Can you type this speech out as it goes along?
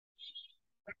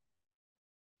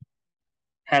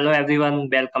Hello everyone,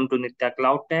 welcome to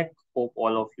NityaCloudtech. Hope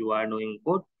all of you are doing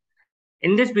good.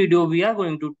 In this video, we are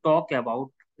going to talk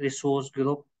about resource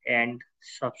group and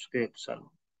subscription.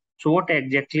 So what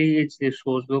exactly is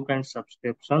resource group and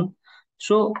subscription?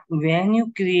 So when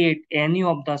you create any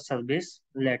of the service,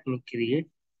 let's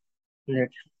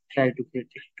try to create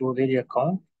a storage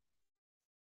account,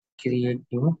 create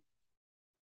new.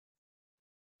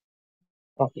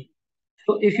 Okay.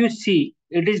 So if you see,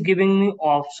 it is giving me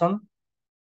option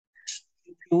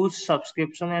to choose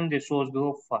subscription and resource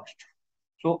group first.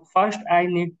 So first I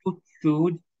need to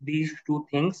choose these two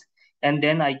things and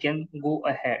then I can go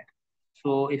ahead.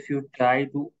 So if you try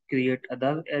to create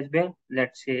other as well,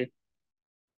 let's say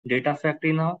data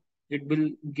factory now, it will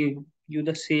give you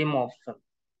the same option.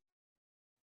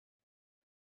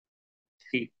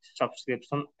 See,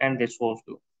 subscription and resource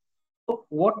group. So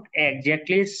what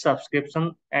exactly is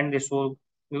subscription and resource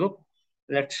group?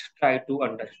 Let's try to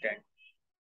understand.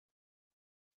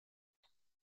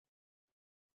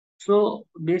 So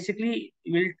basically,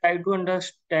 we'll try to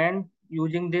understand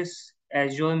using this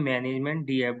Azure Management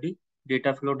DFD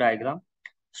data flow diagram.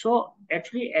 So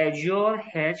actually, Azure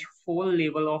has four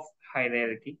level of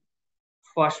hierarchy.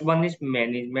 First one is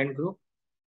management group.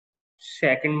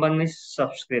 Second one is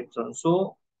subscription.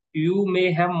 So you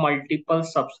may have multiple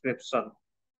subscription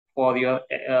for your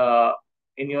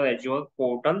in your Azure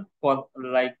portal for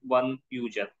like one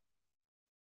user.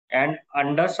 And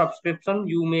under subscription,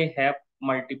 you may have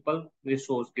multiple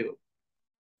resource group.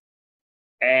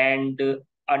 And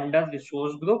under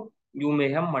resource group you may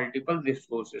have multiple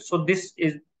resources, so this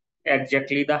is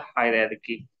exactly the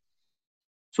hierarchy.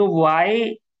 So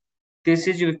why this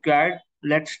is required,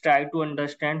 let's try to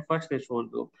understand first resource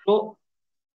group. So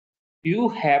you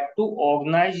have to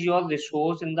organize your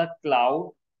resource in the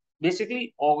cloud.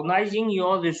 Basically, organizing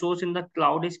your resource in the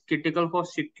cloud is critical for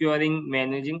securing,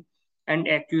 managing, and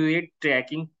accurate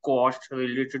tracking costs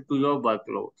related to your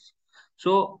workloads.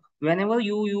 So, whenever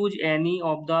you use any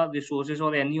of the resources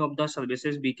or any of the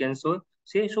services, we can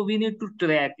say so we need to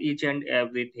track each and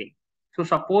everything. So,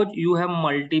 suppose you have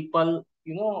multiple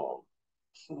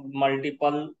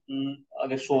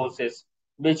resources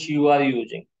which you are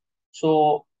using.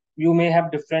 So you may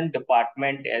have different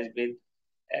department as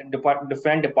well,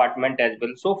 different department as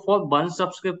well. So for one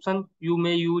subscription, you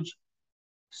may use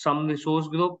some resource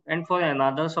group, and for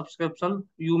another subscription,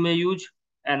 you may use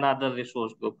another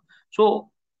resource group. So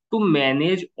to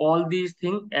manage all these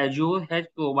things, Azure has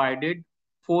provided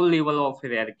four level of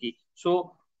hierarchy.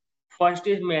 So first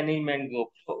is management group.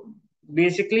 So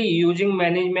basically, using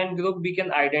management group, we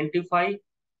can identify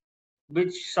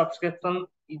which subscription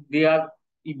they are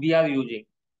we are using,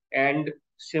 and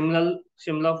similar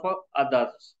for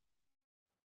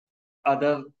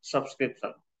other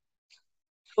subscription.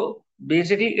 So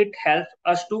basically it helps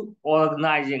us to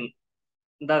organizing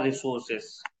the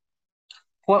resources.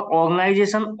 For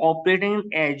organization operating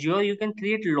in Azure, you can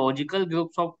create logical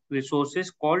groups of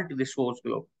resources called resource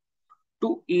group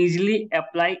to easily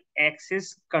apply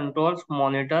access controls,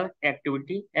 monitor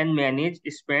activity, and manage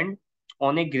spend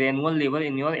on a granular level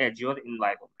in your Azure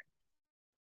environment.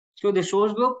 So the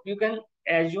source group, you can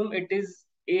assume it is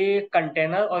a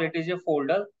container or it is a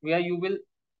folder where you will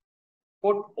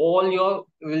put all your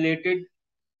related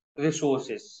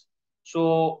resources.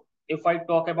 So if I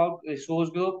talk about resource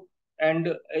group and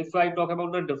if I talk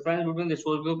about the difference between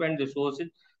resource group and resources,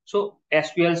 so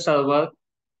SQL server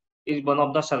is one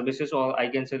of the services, or I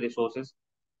can say resources.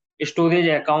 Storage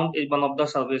account is one of the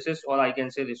services, or I can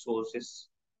say resources.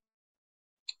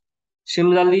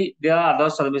 Similarly, there are other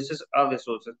services or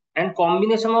resources, and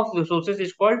combination of resources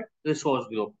is called resource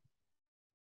group.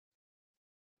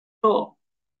 So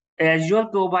Azure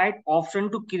provide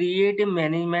option to create a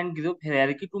management group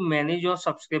hierarchy to manage your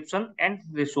subscription and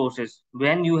resources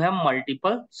when you have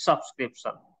multiple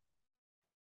subscription.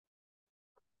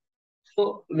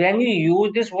 So when you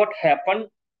use this, what happened?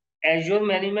 Azure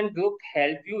Management Group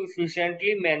help you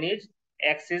efficiently manage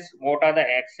access. What are the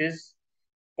access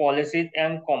policies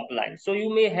and compliance? So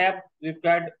you may have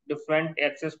required different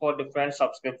access for different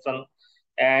subscription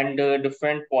and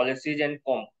different policies and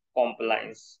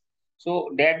compliance.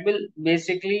 So that will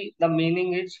basically the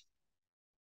meaning is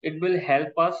it will help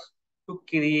us to a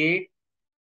create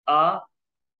our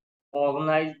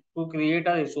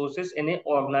resources in a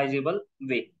organizable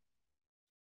way.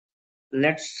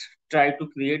 Let's try to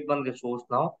create one resource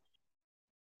now.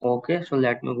 Okay, so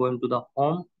let me go into the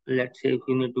home. Let's say if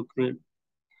you need to create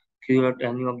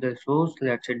any of the resource,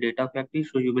 let's say data factory.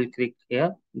 So you will click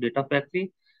here, data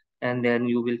factory, and then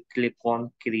you will click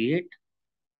on create,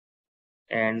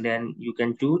 and then you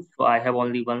can choose. So I have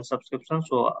only one subscription,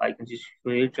 so I can just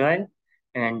free trial.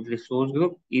 And resource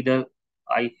group, either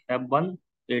I have one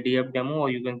ADF demo or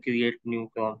you can create new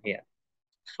from here.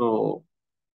 So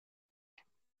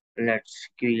let's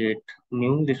create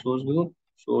new resource group.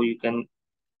 So you can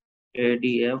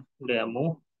ADF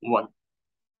demo 1.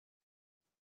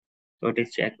 So it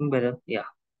is checking whether, yeah,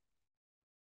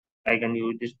 I can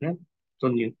use this name. So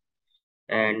new.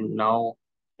 And now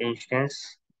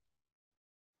instance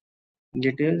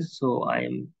details. So I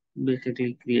am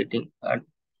basically creating a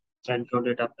central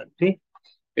data factory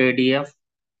ADF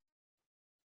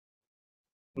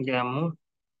demo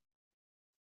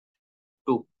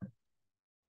 2.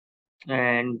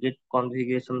 And with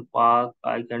configuration path,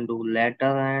 I can do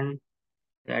later and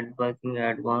networking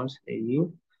advanced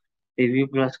review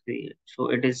plus create. So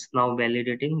it is now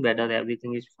validating whether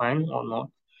everything is fine or not.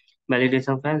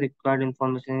 Validation file required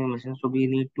information in machine. So we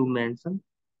need to mention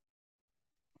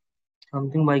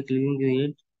something by clicking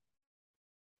create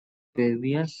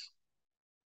previous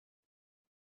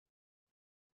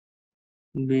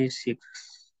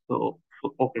basics. So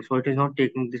okay, so it is not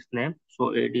taking this name. So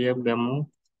ADF demo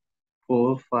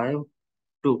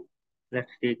 452.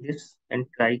 Let's take this and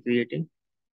try creating.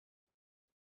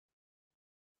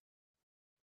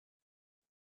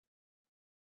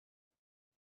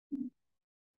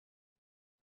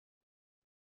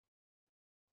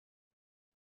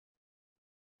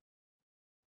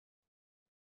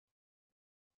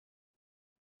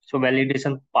 So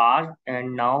validation passed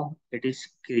and now it is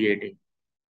creating.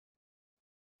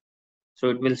 So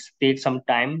it will take some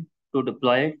time to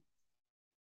deploy it,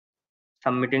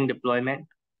 submitting deployment.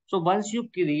 So once you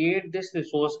create this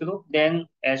resource group, then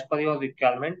as per your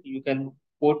requirement, you can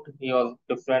put your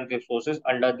different resources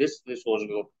under this resource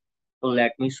group. So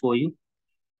let me show you.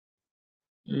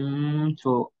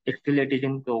 So still it is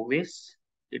in progress.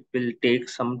 It will take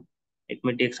some, it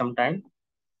may take some time,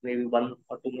 maybe 1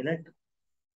 or 2 minutes.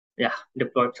 Yeah,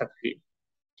 deployed succeed.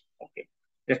 Okay.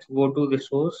 Let's go to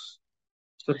resource.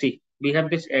 So see, we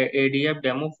have this ADF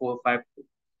demo 452.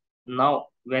 Now,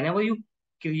 whenever you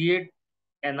create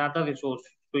another resource,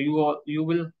 so you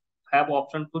will have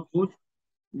option to choose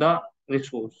the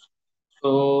resource.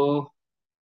 So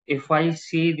if I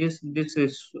see this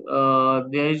is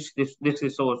there is this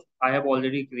resource I have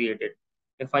already created.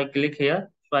 If I click here,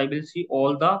 so I will see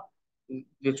all the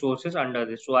resources under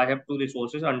this. So I have two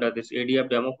resources under this ADF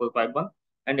demo 451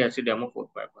 and SC demo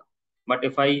 451. But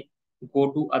if I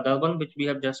go to other one which we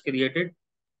have just created,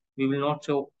 we will not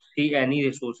see any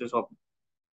resources of,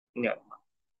 yeah,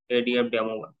 ADF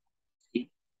demo one. See,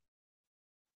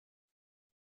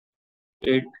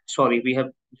 it, sorry, we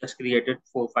have just created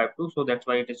 452, so that's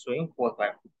why it is showing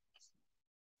 452.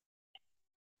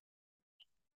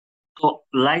 So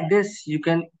like this, you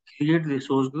can create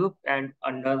resource group, and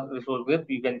under resource group,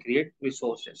 you can create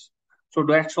resources. So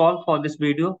that's all for this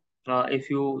video. If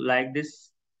you like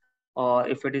this or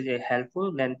if it is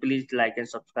helpful, then please like and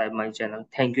subscribe my channel.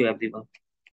 Thank you everyone.